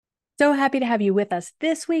So happy to have you with us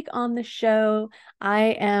this week on the show.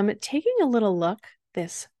 I am taking a little look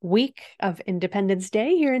this week of Independence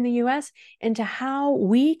Day here in the US into how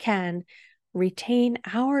we can retain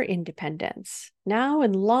our independence now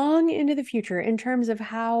and long into the future in terms of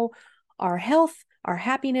how our health, our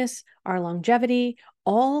happiness, our longevity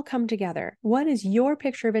all come together. What is your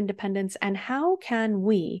picture of independence and how can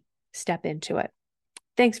we step into it?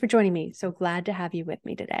 Thanks for joining me. So glad to have you with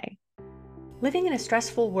me today. Living in a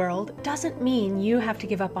stressful world doesn't mean you have to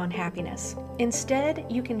give up on happiness. Instead,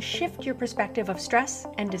 you can shift your perspective of stress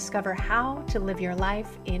and discover how to live your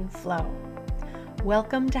life in flow.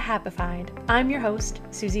 Welcome to Happified. I'm your host,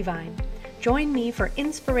 Susie Vine. Join me for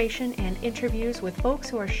inspiration and interviews with folks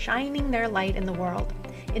who are shining their light in the world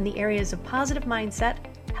in the areas of positive mindset,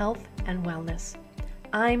 health, and wellness.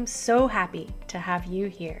 I'm so happy to have you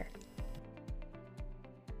here.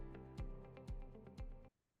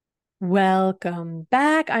 Welcome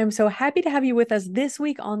back. I'm so happy to have you with us this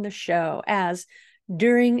week on the show as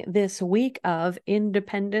during this week of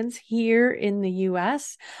independence here in the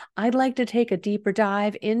US, I'd like to take a deeper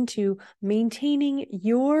dive into maintaining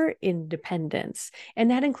your independence, and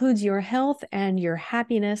that includes your health and your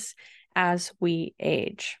happiness as we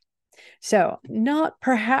age. So, not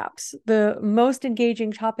perhaps the most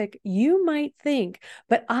engaging topic you might think,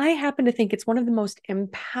 but I happen to think it's one of the most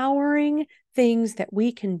empowering things that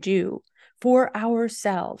we can do for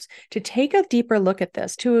ourselves to take a deeper look at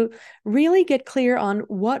this, to really get clear on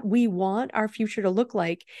what we want our future to look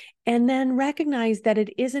like, and then recognize that it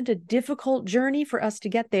isn't a difficult journey for us to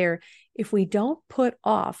get there if we don't put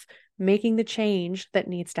off making the change that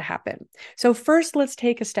needs to happen. So first, let's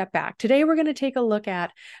take a step back. Today, we're going to take a look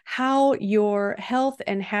at how your health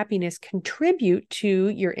and happiness contribute to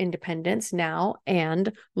your independence now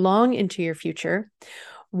and long into your future,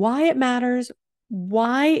 why it matters,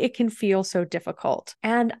 why it can feel so difficult.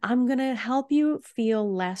 And I'm going to help you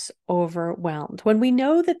feel less overwhelmed. When we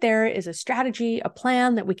know that there is a strategy, a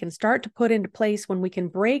plan that we can start to put into place, when we can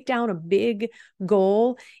break down a big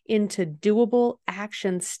goal into doable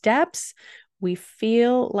action steps, we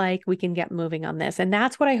feel like we can get moving on this. And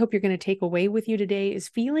that's what I hope you're going to take away with you today, is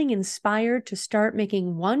feeling inspired to start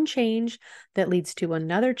making one change that leads to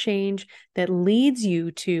another change that leads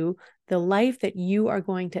you to the life that you are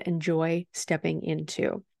going to enjoy stepping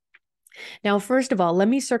into. Now, first of all, let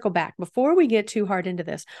me circle back before we get too hard into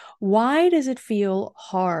this. Why does it feel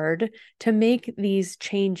hard to make these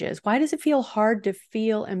changes? Why does it feel hard to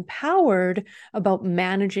feel empowered about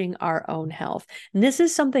managing our own health? And this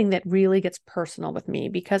is something that really gets personal with me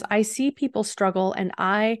because I see people struggle, and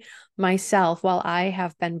I myself, while I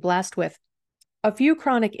have been blessed with a few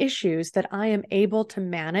chronic issues, that I am able to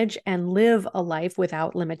manage and live a life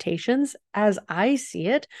without limitations as I see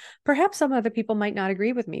it. Perhaps some other people might not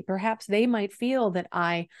agree with me. Perhaps they might feel that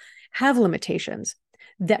I have limitations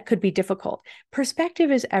that could be difficult. Perspective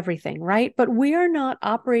is everything, right? But we are not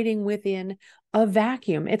operating within a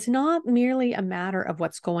vacuum. It's not merely a matter of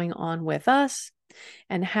what's going on with us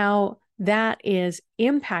and how that is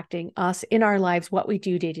impacting us in our lives, what we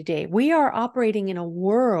do day to day. We are operating in a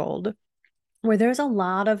world where there's a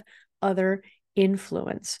lot of other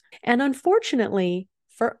influence. And unfortunately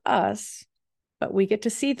for us, but we get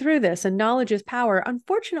to see through this, and knowledge is power.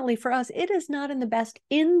 Unfortunately for us, it is not in the best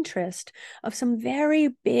interest of some very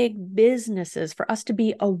big businesses for us to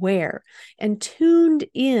be aware and tuned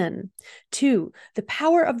in to the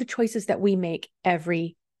power of the choices that we make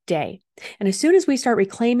every day. And as soon as we start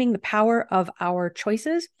reclaiming the power of our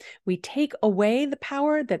choices, we take away the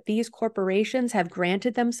power that these corporations have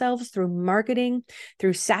granted themselves through marketing,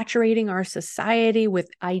 through saturating our society with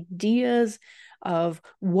ideas of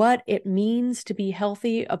what it means to be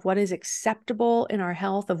healthy, of what is acceptable in our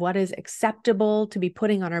health, of what is acceptable to be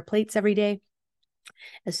putting on our plates every day.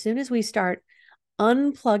 As soon as we start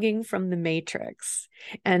unplugging from the matrix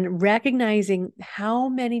and recognizing how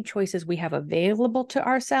many choices we have available to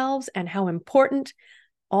ourselves and how important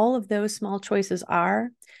all of those small choices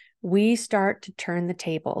are, we start to turn the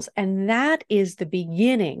tables. And that is the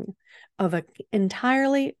beginning of an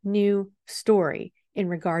entirely new story in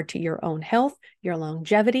regard to your own health, your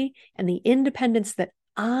longevity, and the independence that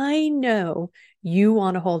I know you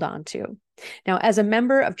want to hold on to. Now, as a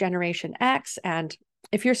member of Generation X, and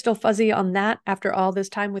if you're still fuzzy on that after all this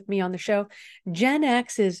time with me on the show, Gen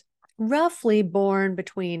X is roughly born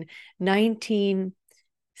between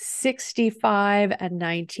 1965 and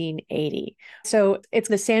 1980. So it's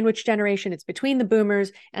the sandwich generation. It's between the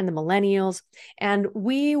boomers and the millennials. And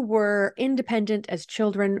we were independent as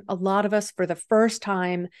children, a lot of us for the first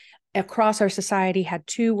time across our society had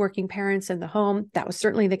two working parents in the home. That was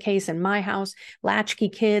certainly the case in my house. Latchkey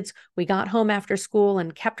kids. We got home after school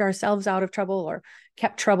and kept ourselves out of trouble, or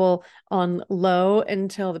kept trouble on low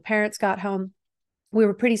until the parents got home. We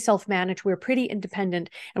were pretty self-managed, we were pretty independent,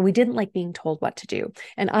 and we didn't like being told what to do.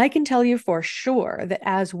 And I can tell you for sure that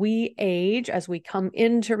as we age, as we come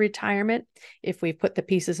into retirement, if we put the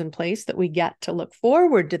pieces in place that we get to look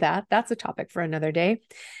forward to that, that's a topic for another day.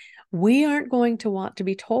 We aren't going to want to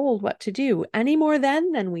be told what to do any more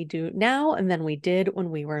then than we do now and than we did when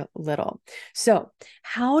we were little. So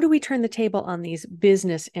how do we turn the table on these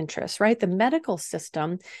business interests, right? The medical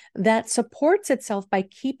system that supports itself by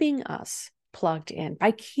keeping us plugged in,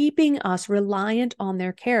 by keeping us reliant on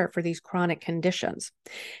their care for these chronic conditions.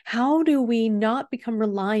 How do we not become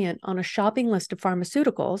reliant on a shopping list of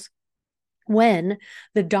pharmaceuticals when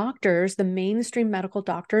the doctors, the mainstream medical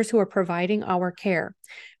doctors who are providing our care,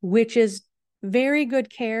 which is very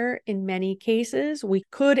good care in many cases, we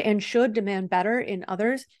could and should demand better in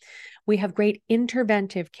others. We have great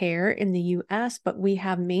interventive care in the US, but we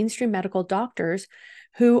have mainstream medical doctors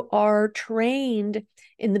who are trained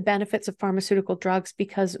in the benefits of pharmaceutical drugs,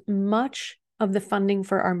 because much of the funding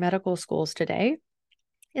for our medical schools today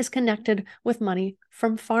is connected with money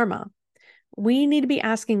from pharma. We need to be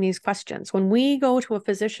asking these questions. When we go to a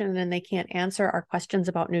physician and they can't answer our questions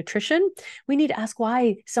about nutrition, we need to ask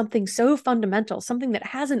why something so fundamental, something that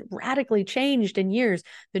hasn't radically changed in years,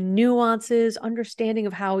 the nuances, understanding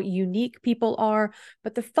of how unique people are,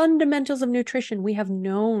 but the fundamentals of nutrition we have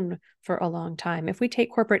known for a long time. If we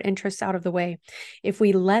take corporate interests out of the way, if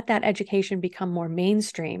we let that education become more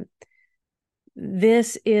mainstream,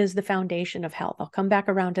 this is the foundation of health. I'll come back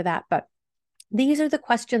around to that, but these are the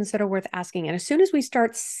questions that are worth asking. And as soon as we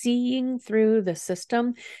start seeing through the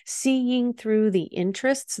system, seeing through the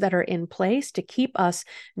interests that are in place to keep us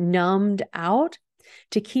numbed out,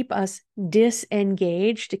 to keep us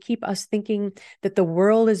disengaged, to keep us thinking that the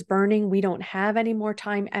world is burning, we don't have any more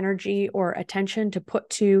time, energy, or attention to put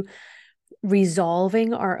to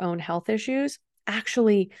resolving our own health issues,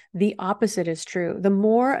 actually, the opposite is true. The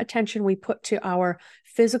more attention we put to our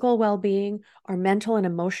physical well-being, our mental and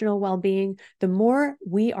emotional well-being, the more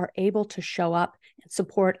we are able to show up and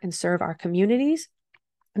support and serve our communities.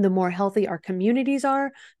 The more healthy our communities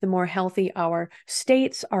are, the more healthy our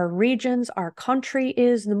states, our regions, our country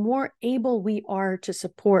is, the more able we are to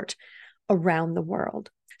support around the world.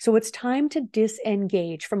 So it's time to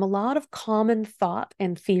disengage from a lot of common thought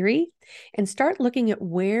and theory and start looking at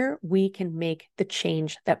where we can make the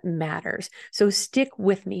change that matters. So stick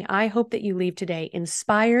with me. I hope that you leave today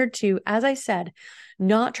inspired to, as I said,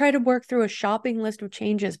 not try to work through a shopping list of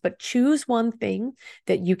changes, but choose one thing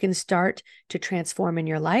that you can start to transform in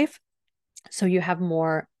your life so you have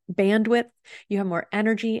more bandwidth, you have more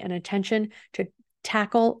energy and attention to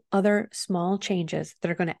tackle other small changes that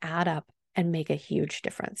are going to add up and make a huge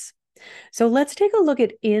difference. So let's take a look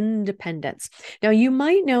at independence. Now, you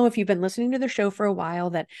might know if you've been listening to the show for a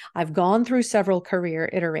while that I've gone through several career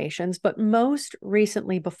iterations, but most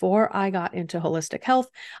recently, before I got into holistic health,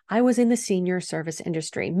 I was in the senior service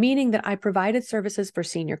industry, meaning that I provided services for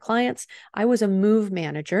senior clients. I was a move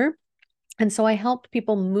manager. And so I helped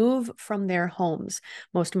people move from their homes.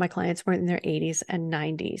 Most of my clients were in their 80s and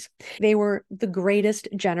 90s. They were the greatest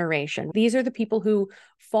generation. These are the people who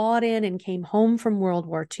fought in and came home from World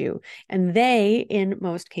War II. And they, in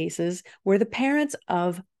most cases, were the parents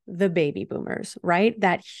of the baby boomers, right?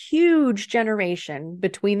 That huge generation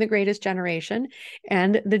between the greatest generation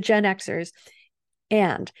and the Gen Xers.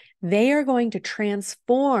 And they are going to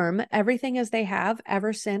transform everything as they have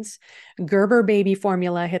ever since Gerber baby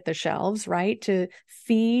formula hit the shelves, right? To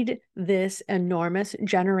feed this enormous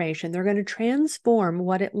generation. They're going to transform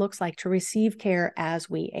what it looks like to receive care as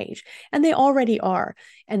we age. And they already are.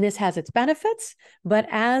 And this has its benefits. But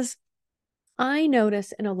as I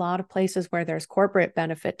notice in a lot of places where there's corporate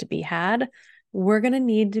benefit to be had, we're going to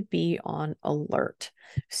need to be on alert.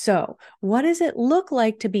 So what does it look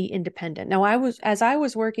like to be independent? Now, as I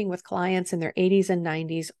was working with clients in their 80s and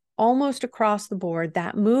 90s, almost across the board,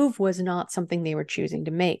 that move was not something they were choosing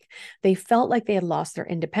to make. They felt like they had lost their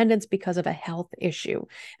independence because of a health issue.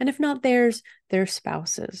 And if not theirs, their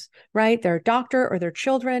spouses, right? Their doctor or their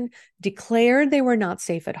children declared they were not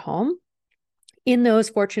safe at home. In those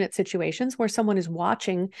fortunate situations where someone is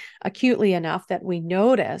watching acutely enough that we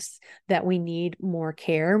notice that we need more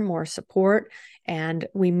care, more support, and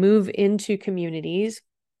we move into communities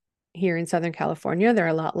here in Southern California. They're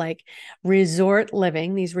a lot like resort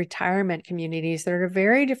living, these retirement communities that are a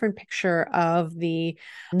very different picture of the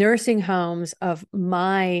nursing homes of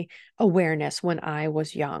my awareness when I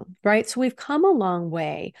was young, right? So we've come a long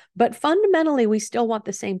way, but fundamentally, we still want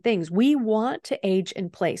the same things. We want to age in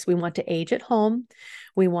place. We want to age at home.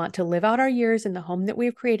 We want to live out our years in the home that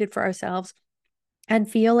we've created for ourselves and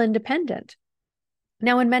feel independent.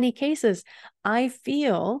 Now, in many cases, I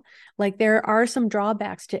feel like there are some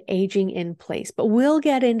drawbacks to aging in place, but we'll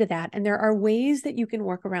get into that. And there are ways that you can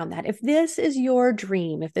work around that. If this is your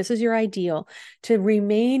dream, if this is your ideal to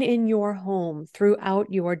remain in your home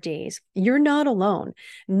throughout your days, you're not alone.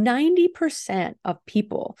 90% of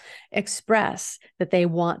people express that they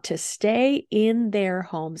want to stay in their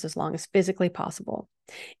homes as long as physically possible.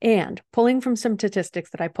 And pulling from some statistics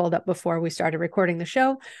that I pulled up before we started recording the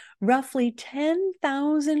show, roughly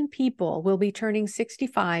 10,000 people will be turning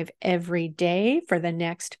 65 every day for the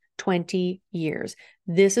next 20 years.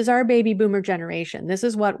 This is our baby boomer generation. This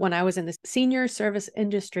is what, when I was in the senior service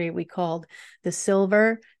industry, we called the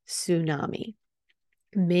silver tsunami.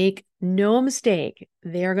 Make no mistake,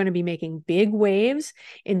 they're going to be making big waves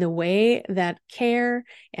in the way that care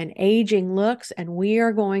and aging looks, and we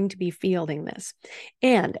are going to be fielding this.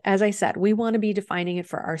 And as I said, we want to be defining it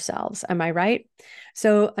for ourselves. Am I right?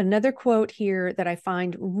 So another quote here that I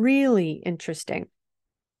find really interesting,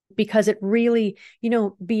 because it really,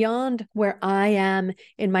 beyond where I am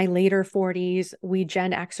in my later 40s, we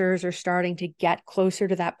Gen Xers are starting to get closer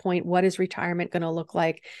to that point. What is retirement going to look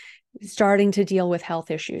like? Starting to deal with health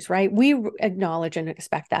issues, right? We acknowledge and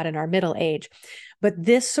expect that in our middle age. But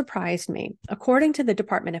this surprised me. According to the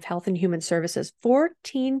Department of Health and Human Services,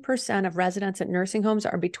 14% of residents at nursing homes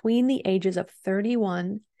are between the ages of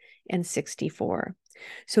 31 and 64.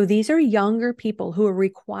 So these are younger people who are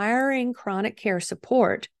requiring chronic care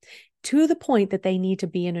support to the point that they need to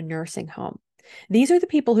be in a nursing home. These are the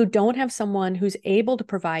people who don't have someone who's able to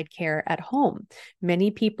provide care at home.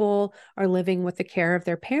 Many people are living with the care of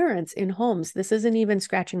their parents in homes. This isn't even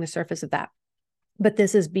scratching the surface of that. But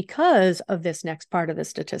this is because of this next part of the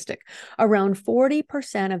statistic. Around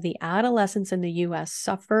 40% of the adolescents in the US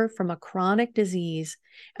suffer from a chronic disease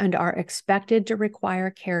and are expected to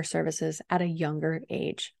require care services at a younger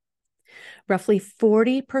age. Roughly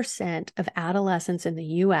 40% of adolescents in the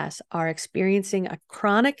US are experiencing a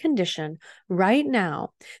chronic condition right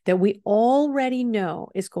now that we already know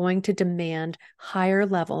is going to demand higher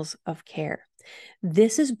levels of care.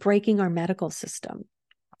 This is breaking our medical system.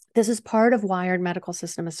 This is part of why our medical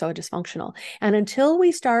system is so dysfunctional. And until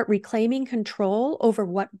we start reclaiming control over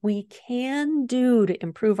what we can do to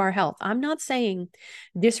improve our health, I'm not saying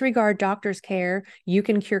disregard doctors' care, you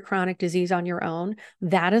can cure chronic disease on your own.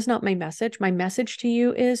 That is not my message. My message to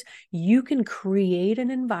you is you can create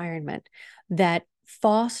an environment that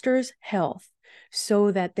fosters health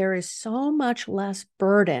so that there is so much less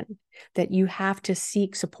burden that you have to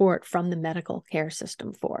seek support from the medical care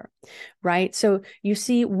system for, right? So you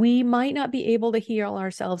see, we might not be able to heal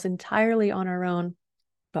ourselves entirely on our own,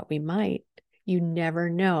 but we might. You never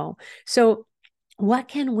know. So what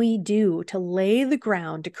can we do to lay the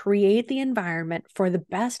ground to create the environment for the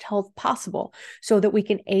best health possible so that we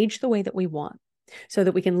can age the way that we want? So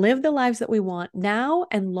that we can live the lives that we want now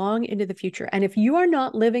and long into the future. And if you are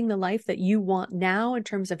not living the life that you want now in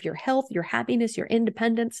terms of your health, your happiness, your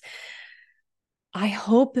independence, I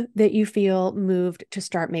hope that you feel moved to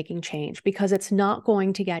start making change, because it's not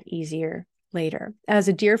going to get easier later. As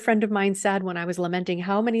a dear friend of mine said when I was lamenting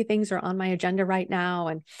how many things are on my agenda right now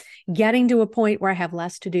and getting to a point where I have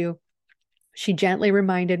less to do, she gently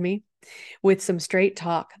reminded me with some straight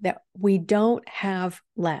talk that we don't have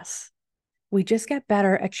less. We just get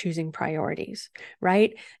better at choosing priorities,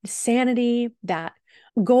 right? Sanity, that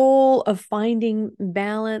goal of finding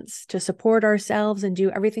balance to support ourselves and do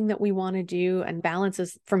everything that we want to do. And balance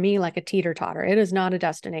is, for me, like a teeter-totter. It is not a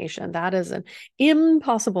destination. That is an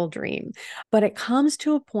impossible dream. But it comes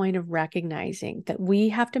to a point of recognizing that we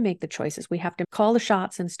have to make the choices. We have to call the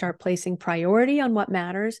shots and start placing priority on what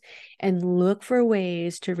matters and look for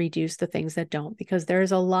ways to reduce the things that don't, because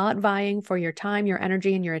there's a lot vying for your time, your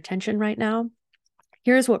energy, and your attention right now.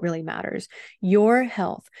 Here's what really matters: your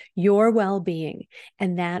health, your well-being,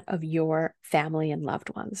 and that of your family and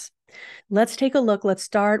loved ones. Let's take a look. Let's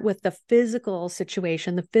start with the physical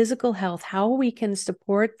situation, the physical health, how we can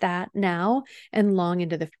support that now and long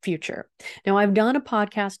into the future. Now, I've done a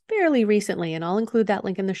podcast fairly recently, and I'll include that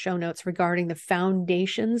link in the show notes, regarding the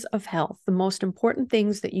foundations of health, the most important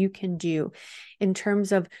things that you can do in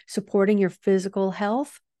terms of supporting your physical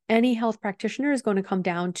health. Any health practitioner is going to come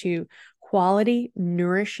down to quality,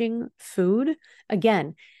 nourishing food.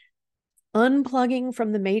 Again, unplugging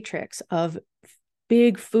from the matrix of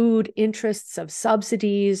big food interests, of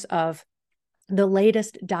subsidies, of the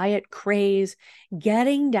latest diet craze,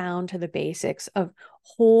 getting down to the basics of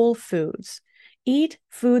whole foods. Eat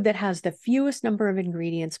food that has the fewest number of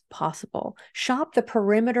ingredients possible. Shop the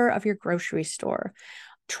perimeter of your grocery store.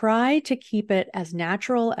 Try to keep it as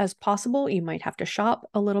natural as possible. You might have to shop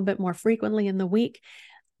a little bit more frequently in the week.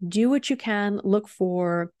 Do what you can, look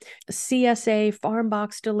for CSA, farm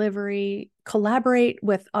box delivery, collaborate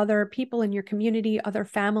with other people in your community, other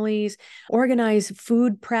families, organize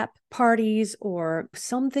food prep parties or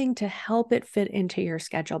something to help it fit into your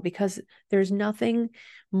schedule, because there's nothing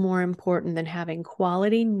more important than having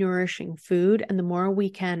quality, nourishing food. And the more we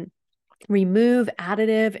can remove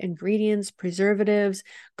additive ingredients, preservatives,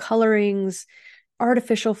 colorings,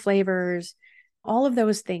 artificial flavors, all of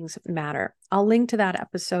those things matter. I'll link to that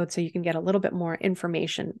episode so you can get a little bit more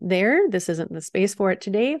information there. This isn't the space for it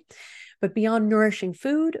today, but beyond nourishing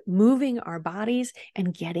food, moving our bodies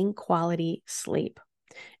and getting quality sleep.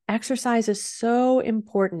 Exercise is so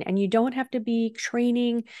important, and you don't have to be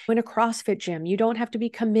training in a CrossFit gym. You don't have to be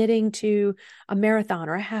committing to a marathon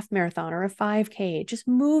or a half marathon or a 5K, just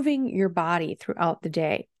moving your body throughout the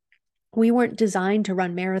day. We weren't designed to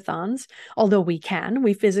run marathons, although we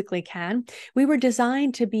physically can. We were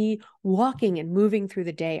designed to be walking and moving through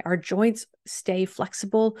the day. Our joints stay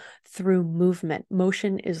flexible through movement.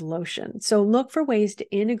 Motion is lotion. So look for ways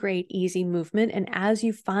to integrate easy movement. And as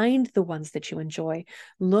you find the ones that you enjoy,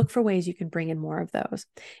 look for ways you can bring in more of those.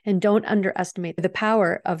 And don't underestimate the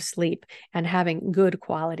power of sleep and having good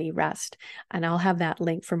quality rest. And I'll have that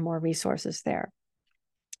link for more resources there.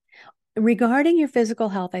 Regarding your physical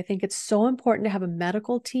health, I think it's so important to have a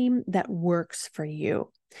medical team that works for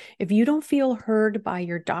you. If you don't feel heard by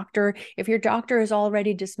your doctor, if your doctor is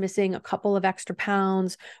already dismissing a couple of extra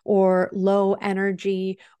pounds or low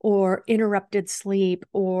energy or interrupted sleep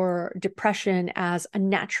or depression as a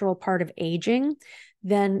natural part of aging,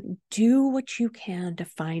 then do what you can to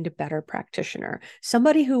find a better practitioner,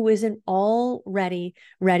 somebody who isn't already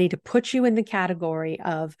ready to put you in the category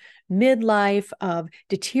of midlife, of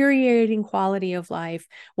deteriorating quality of life.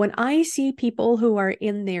 When I see people who are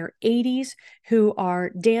in their 80s who are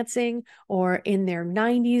dancing, or in their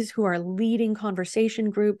 90s who are leading conversation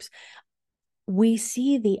groups, we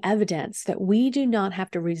see the evidence that we do not have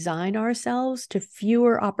to resign ourselves to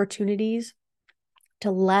fewer opportunities, to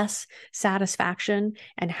less satisfaction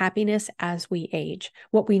and happiness as we age.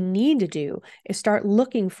 What we need to do is start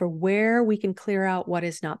looking for where we can clear out what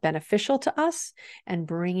is not beneficial to us and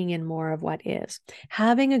bringing in more of what is.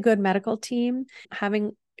 Having a good medical team,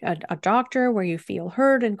 having a doctor where you feel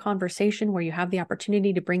heard in conversation, where you have the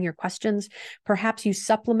opportunity to bring your questions. Perhaps you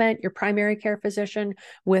supplement your primary care physician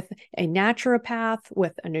with a naturopath,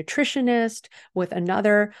 with a nutritionist, with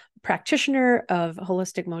another practitioner of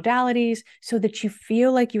holistic modalities, so that you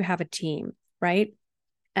feel like you have a team, right?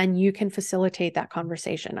 And you can facilitate that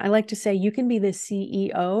conversation. I like to say you can be the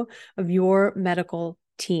CEO of your medical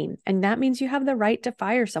team. And that means you have the right to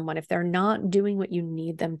fire someone if they're not doing what you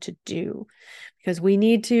need them to do. Because we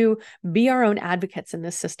need to be our own advocates in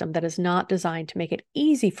this system that is not designed to make it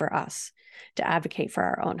easy for us to advocate for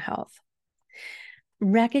our own health.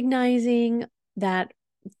 Recognizing that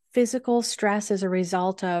physical stress is a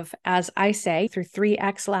result of, as I say, through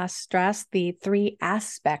 3X last stress, the 3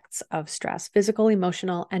 aspects of stress: physical,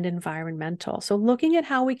 emotional, and environmental. So looking at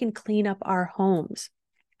how we can clean up our homes.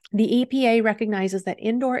 The EPA recognizes that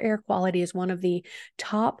indoor air quality is one of the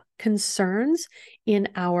top concerns in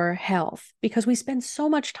our health because we spend so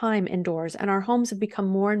much time indoors and our homes have become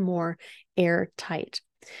more and more airtight.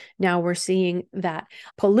 Now we're seeing that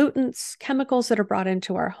pollutants, chemicals that are brought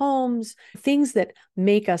into our homes, things that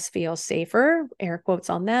make us feel safer, air quotes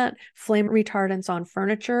on that, flame retardants on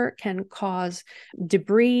furniture can cause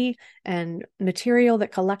debris, and material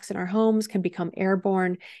that collects in our homes can become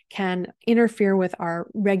airborne, can interfere with our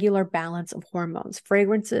regular balance of hormones.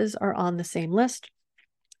 Fragrances are on the same list.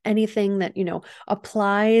 Anything that,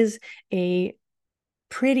 applies a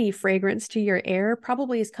pretty fragrance to your air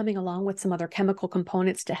probably is coming along with some other chemical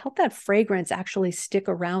components to help that fragrance actually stick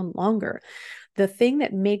around longer. The thing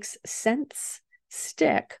that makes scents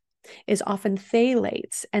stick is often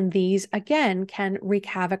phthalates, and these again can wreak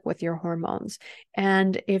havoc with your hormones.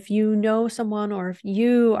 And if you know someone, or if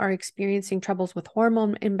you are experiencing troubles with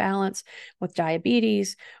hormone imbalance, with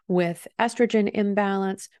diabetes, with estrogen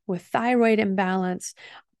imbalance, with thyroid imbalance,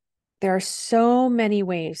 there are so many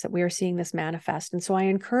ways that we are seeing this manifest. And so I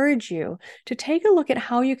encourage you to take a look at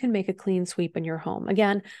how you can make a clean sweep in your home.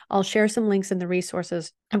 Again, I'll share some links in the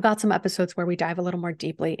resources. I've got some episodes where we dive a little more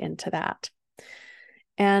deeply into that.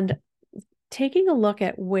 And taking a look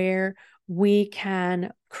at where we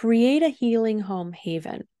can create a healing home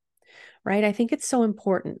haven, right? I think it's so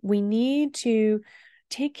important. We need to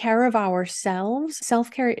take care of ourselves.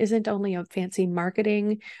 Self-care isn't only a fancy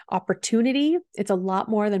marketing opportunity. It's a lot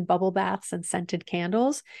more than bubble baths and scented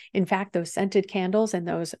candles. In fact, those scented candles and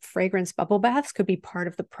those fragrance bubble baths could be part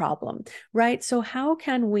of the problem, right? So how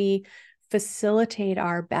can we facilitate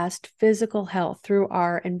our best physical health through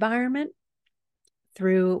our environment,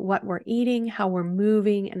 through what we're eating, how we're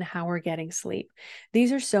moving, and how we're getting sleep?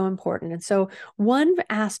 These are so important. And so one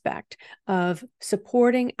aspect of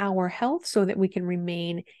supporting our health so that we can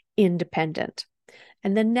remain independent.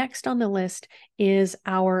 And then next on the list is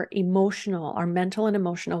our mental and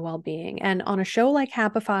emotional well-being. And on a show like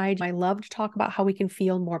Happified, I love to talk about how we can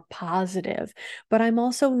feel more positive, but I'm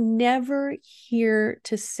also never here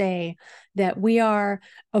to say that we are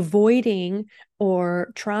avoiding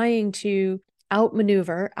or trying to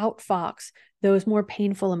outmaneuver, outfox those more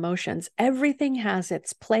painful emotions. Everything has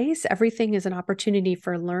its place. Everything is an opportunity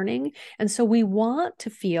for learning. And so we want to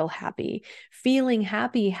feel happy. Feeling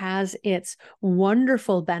happy has its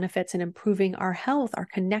wonderful benefits in improving our health, our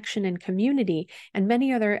connection and community, and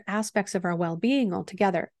many other aspects of our well-being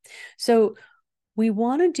altogether. So we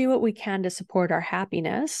want to do what we can to support our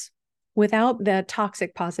happiness without the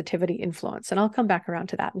toxic positivity influence. And I'll come back around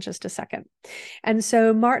to that in just a second. And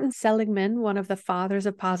so Martin Seligman, one of the fathers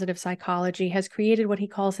of positive psychology, has created what he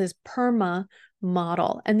calls his PERMA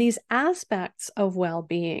model. And these aspects of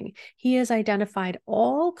well-being, he has identified,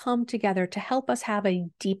 all come together to help us have a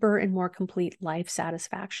deeper and more complete life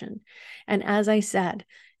satisfaction. And as I said,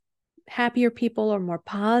 happier people or more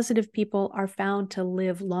positive people are found to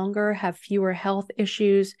live longer, have fewer health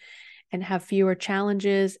issues, and have fewer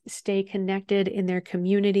challenges, stay connected in their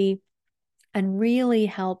community, and really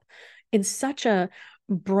help in such a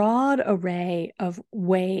broad array of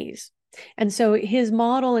ways. And so his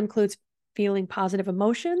model includes feeling positive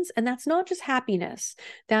emotions, and that's not just happiness.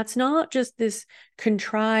 That's not just this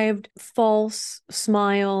contrived, false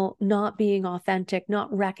smile, not being authentic,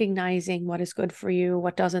 not recognizing what is good for you,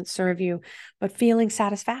 what doesn't serve you, but feeling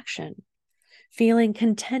satisfaction, feeling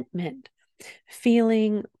contentment,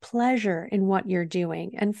 feeling pleasure in what you're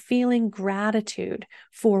doing, and feeling gratitude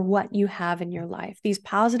for what you have in your life. These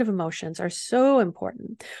positive emotions are so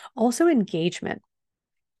important. Also, engagement.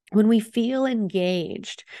 When we feel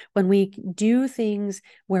engaged, when we do things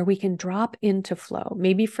where we can drop into flow,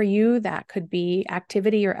 maybe for you, that could be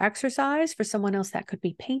activity or exercise. For someone else, that could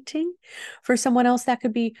be painting. For someone else, that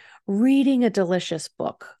could be reading a delicious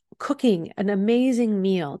book, cooking an amazing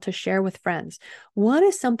meal to share with friends. What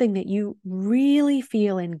is something that you really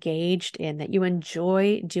feel engaged in, that you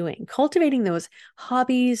enjoy doing? Cultivating those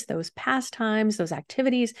hobbies, those pastimes, those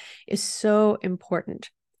activities is so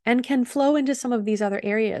important, and can flow into some of these other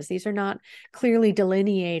areas. These are not clearly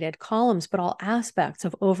delineated columns, but all aspects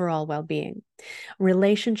of overall well-being.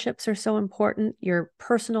 Relationships are so important. Your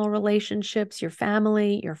personal relationships, your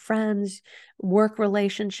family, your friends, work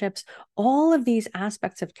relationships, all of these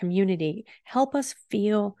aspects of community help us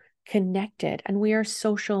feel connected, and we are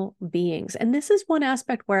social beings. And this is one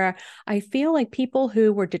aspect where I feel like people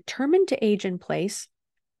who were determined to age in place,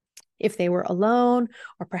 if they were alone,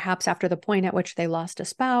 or perhaps after the point at which they lost a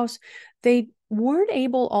spouse, they weren't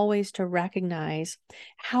able always to recognize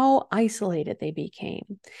how isolated they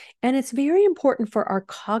became. And it's very important for our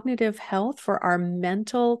cognitive health, for our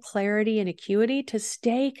mental clarity and acuity, to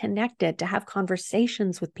stay connected, to have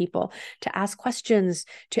conversations with people, to ask questions,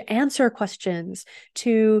 to answer questions,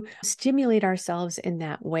 to stimulate ourselves in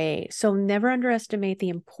that way. So never underestimate the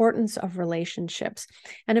importance of relationships.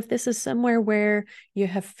 And if this is somewhere where you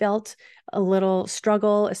have felt a little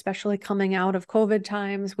struggle, especially coming out of COVID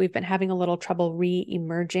times, we've been having a little trouble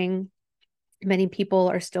re-emerging. Many people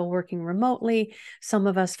are still working remotely. Some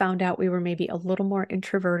of us found out we were maybe a little more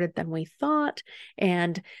introverted than we thought,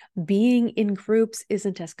 and being in groups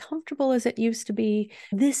isn't as comfortable as it used to be.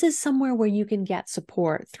 This is somewhere where you can get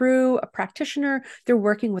support through a practitioner, through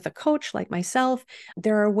working with a coach like myself.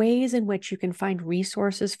 There are ways in which you can find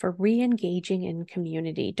resources for re-engaging in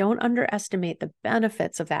community. Don't underestimate the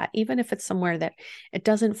benefits of that, even if it's somewhere that it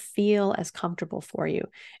doesn't feel as comfortable for you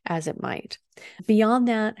as it might. Beyond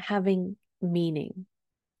that, having meaning,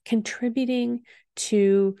 contributing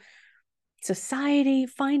to society,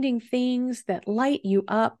 finding things that light you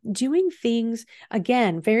up, doing things,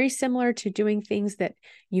 again, very similar to doing things that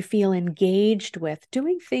you feel engaged with,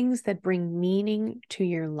 doing things that bring meaning to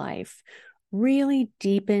your life. Really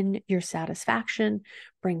deepen your satisfaction,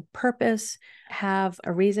 bring purpose, have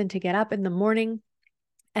a reason to get up in the morning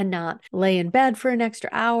and not lay in bed for an extra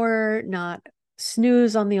hour, not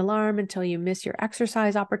snooze on the alarm until you miss your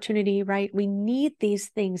exercise opportunity, right? We need these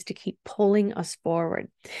things to keep pulling us forward.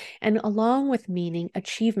 And along with meaning,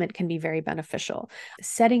 achievement can be very beneficial.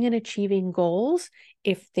 Setting and achieving goals,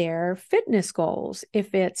 if they're fitness goals,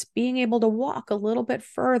 if it's being able to walk a little bit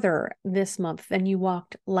further this month than you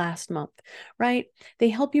walked last month, right? They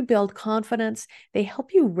help you build confidence. They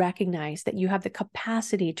help you recognize that you have the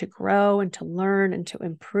capacity to grow and to learn and to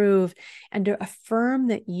improve and to affirm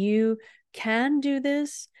that you can do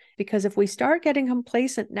this. Because if we start getting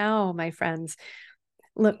complacent now, my friends,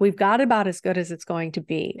 look, we've got about as good as it's going to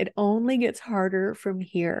be. It only gets harder from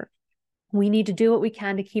here. We need to do what we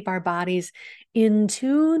can to keep our bodies in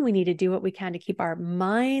tune. We need to do what we can to keep our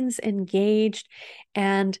minds engaged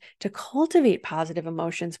and to cultivate positive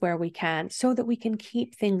emotions where we can, so that we can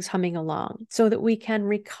keep things humming along, so that we can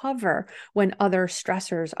recover when other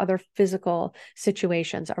stressors, other physical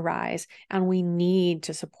situations arise, and we need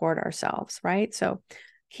to support ourselves, right? So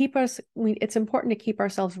it's important to keep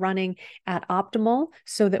ourselves running at optimal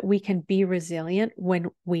so that we can be resilient when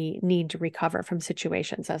we need to recover from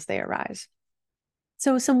situations as they arise.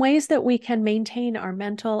 So some ways that we can maintain our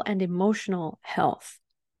mental and emotional health.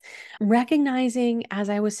 Recognizing, as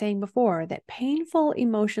I was saying before, that painful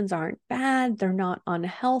emotions aren't bad, they're not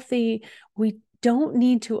unhealthy. We don't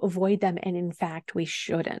need to avoid them. And in fact, we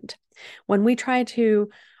shouldn't. When we try to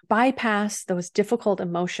bypass those difficult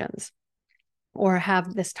emotions, or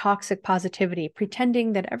have this toxic positivity,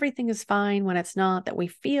 pretending that everything is fine when it's not, that we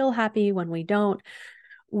feel happy when we don't,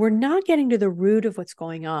 we're not getting to the root of what's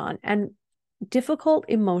going on. And difficult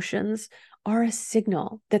emotions are a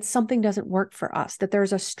signal that something doesn't work for us, that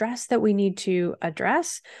there's a stress that we need to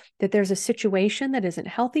address, that there's a situation that isn't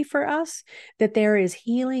healthy for us, that there is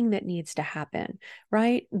healing that needs to happen,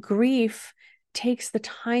 right? Grief takes the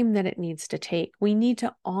time that it needs to take. We need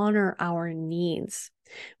to honor our needs.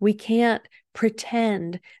 We can't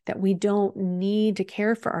pretend that we don't need to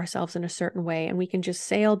care for ourselves in a certain way and we can just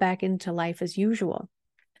sail back into life as usual.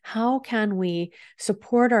 How can we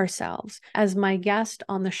support ourselves? As my guest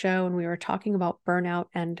on the show, and we were talking about burnout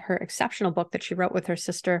and her exceptional book that she wrote with her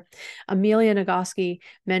sister, Amelia Nagoski,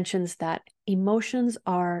 mentions that emotions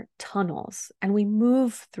are tunnels and we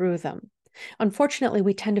move through them. Unfortunately,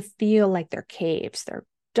 we tend to feel like they're caves. They're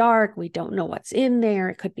dark. We don't know what's in there.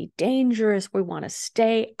 It could be dangerous. We want to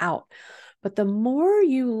stay out. But the more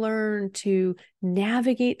you learn to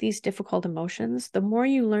navigate these difficult emotions, the more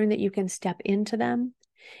you learn that you can step into them.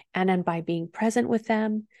 And then by being present with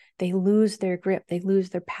them, they lose their grip, they lose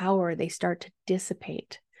their power, they start to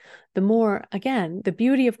dissipate. The more, again, the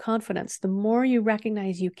beauty of confidence, the more you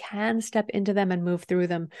recognize you can step into them and move through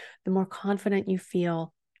them, the more confident you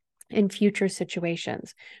feel in future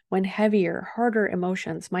situations when heavier, harder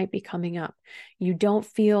emotions might be coming up. You don't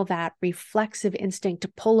feel that reflexive instinct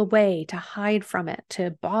to pull away, to hide from it,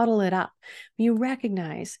 to bottle it up. You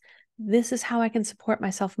recognize, this is how I can support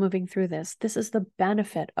myself moving through this. This is the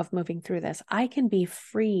benefit of moving through this. I can be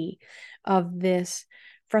free of this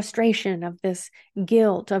frustration, of this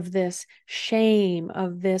guilt, of this shame,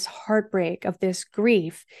 of this heartbreak, of this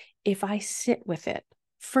grief, if I sit with it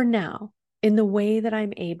for now in the way that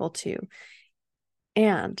I'm able to.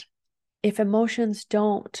 And if emotions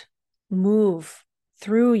don't move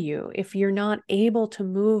through you, if you're not able to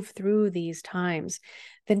move through these times,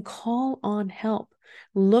 then call on help.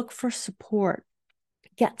 Look for support.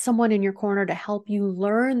 Get someone in your corner to help you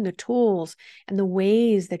learn the tools and the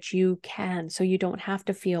ways that you can, so you don't have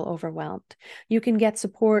to feel overwhelmed. You can get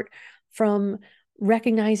support from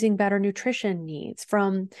recognizing better nutrition needs,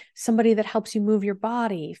 from somebody that helps you move your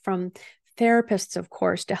body, from therapists, of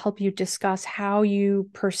course, to help you discuss how you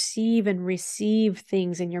perceive and receive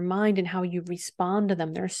things in your mind and how you respond to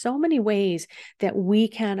them. There are so many ways that we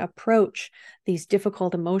can approach these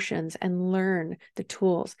difficult emotions and learn the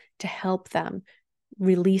tools to help them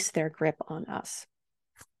release their grip on us.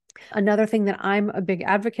 Another thing that I'm a big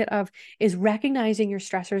advocate of is recognizing your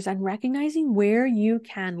stressors and recognizing where you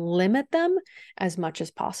can limit them as much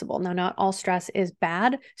as possible. Now, not all stress is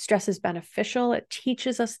bad. Stress is beneficial. It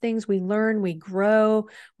teaches us things. We learn, we grow,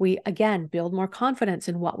 we, again, build more confidence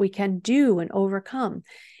in what we can do and overcome.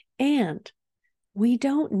 And we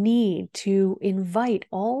don't need to invite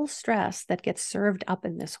all stress that gets served up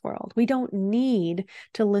in this world. We don't need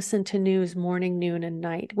to listen to news morning, noon, and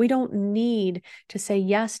night. We don't need to say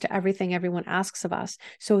yes to everything everyone asks of us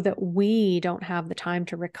so that we don't have the time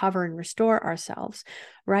to recover and restore ourselves,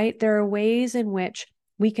 right? There are ways in which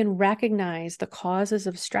we can recognize the causes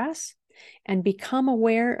of stress and become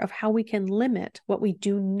aware of how we can limit what we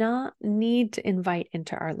do not need to invite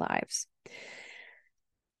into our lives.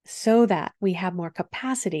 so that we have more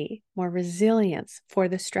capacity, more resilience for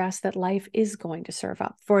the stress that life is going to serve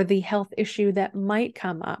up, for the health issue that might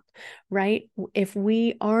come up, right? If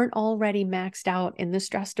we aren't already maxed out in the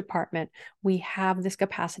stress department, we have this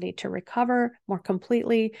capacity to recover more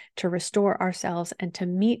completely, to restore ourselves, and to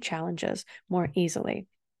meet challenges more easily.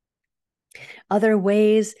 Other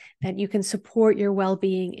ways that you can support your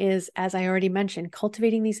well-being is, as I already mentioned,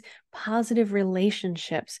 cultivating these positive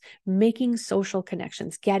relationships, making social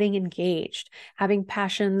connections, getting engaged, having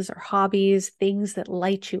passions or hobbies, things that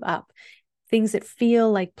light you up, things that feel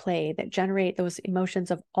like play, that generate those emotions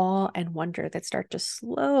of awe and wonder that start to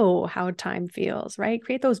slow how time feels, right?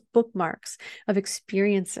 Create those bookmarks of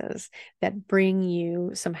experiences that bring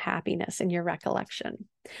you some happiness in your recollection.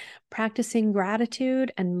 Practicing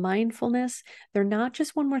gratitude and mindfulness, they're not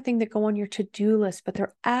just one more thing that go on your to-do list, but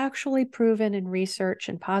they're actually proven in research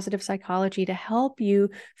and positive psychology to help you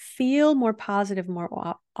feel more positive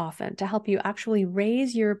more often, to help you actually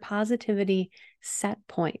raise your positivity set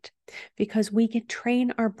point, because we can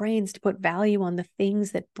train our brains to put value on the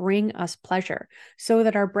things that bring us pleasure, so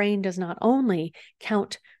that our brain does not only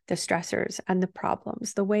count the stressors and the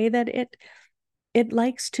problems the way that it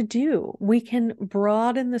likes to do. We can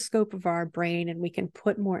broaden the scope of our brain, and we can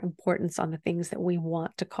put more importance on the things that we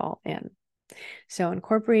want to call in. So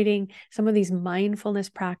incorporating some of these mindfulness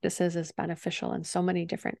practices is beneficial in so many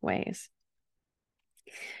different ways.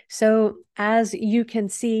 So as you can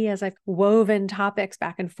see, as I've woven topics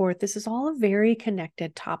back and forth, this is all a very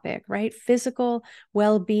connected topic, right? Physical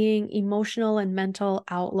well-being, emotional and mental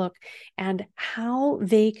outlook, and how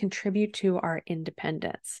they contribute to our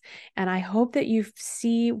independence. And I hope that you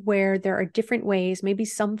see where there are different ways. Maybe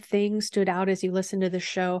some things stood out as you listen to the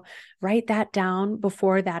show. Write that down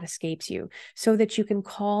before that escapes you, so that you can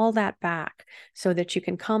call that back, so that you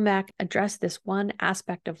can come back, address this one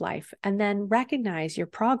aspect of life, and then recognize your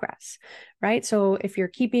progress, right? So if you're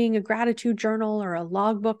keeping a gratitude journal or a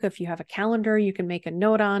logbook, if you have a calendar, you can make a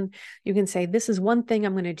note on, you can say, this is one thing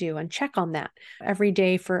I'm going to do, and check on that every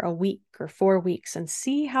day for a week or 4 weeks and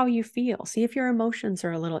see how you feel. See if your emotions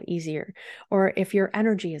are a little easier or if your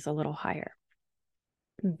energy is a little higher.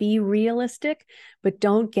 Be realistic, but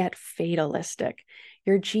don't get fatalistic.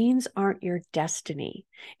 Your genes aren't your destiny.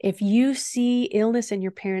 If you see illness in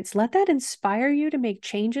your parents, let that inspire you to make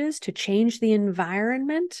changes, to change the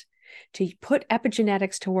environment, to put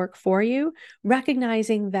epigenetics to work for you,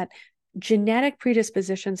 recognizing that genetic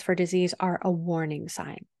predispositions for disease are a warning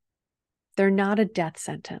sign. They're not a death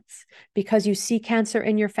sentence. Because you see cancer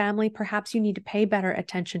in your family, perhaps you need to pay better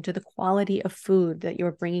attention to the quality of food that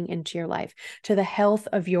you're bringing into your life, to the health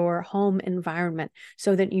of your home environment,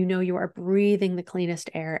 so that you know you are breathing the cleanest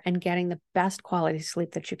air and getting the best quality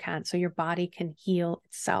sleep that you can, so your body can heal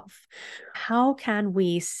itself. How can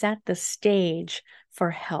we set the stage for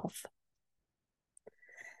health?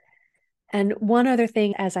 And one other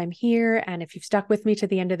thing, as I'm here, and if you've stuck with me to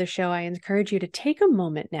the end of the show, I encourage you to take a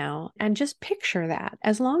moment now and just picture that.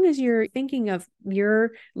 As long as you're thinking of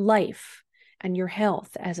your life and your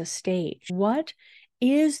health as a stage, what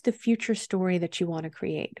is the future story that you want to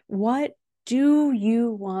create? What do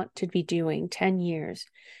you want to be doing 10 years,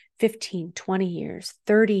 15, 20 years,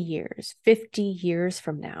 30 years, 50 years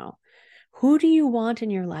from now? Who do you want in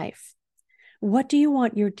your life? What do you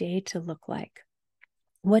want your day to look like?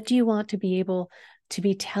 What do you want to be able to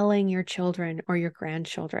be telling your children or your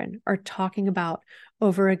grandchildren, or talking about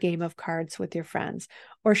over a game of cards with your friends,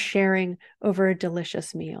 or sharing over a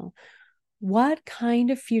delicious meal? What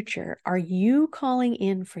kind of future are you calling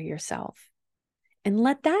in for yourself? And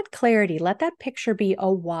let that clarity, let that picture be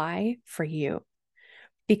a why for you.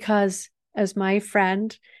 Because as my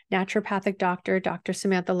friend, naturopathic doctor, Dr.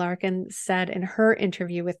 Samantha Larkin, said in her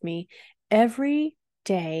interview with me, every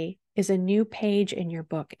day is a new page in your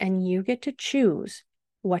book, and you get to choose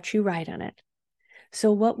what you write on it.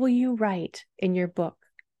 So what will you write in your book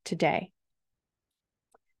today?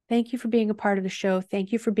 Thank you for being a part of the show.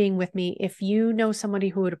 Thank you for being with me. If you know somebody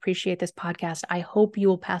who would appreciate this podcast, I hope you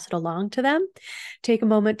will pass it along to them. Take a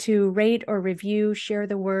moment to rate or review, share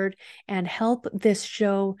the word, and help this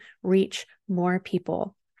show reach more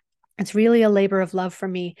people. It's really a labor of love for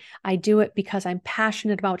me. I do it because I'm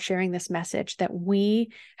passionate about sharing this message that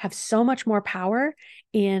we have so much more power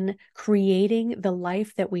in creating the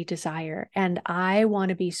life that we desire. And I want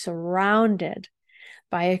to be surrounded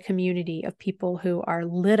by a community of people who are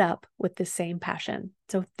lit up with the same passion.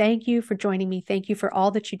 So thank you for joining me. Thank you for all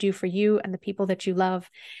that you do for you and the people that you love.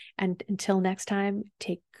 And until next time,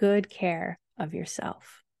 take good care of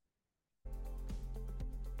yourself.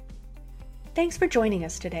 Thanks for joining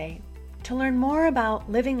us today. To learn more about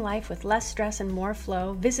living life with less stress and more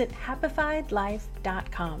flow, visit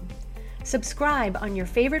happifiedlife.com. Subscribe on your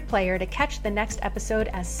favorite player to catch the next episode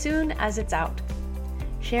as soon as it's out.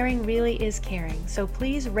 Sharing really is caring, so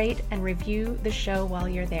please rate and review the show while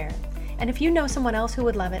you're there. And if you know someone else who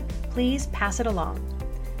would love it, please pass it along.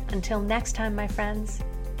 Until next time, my friends,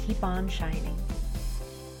 keep on shining.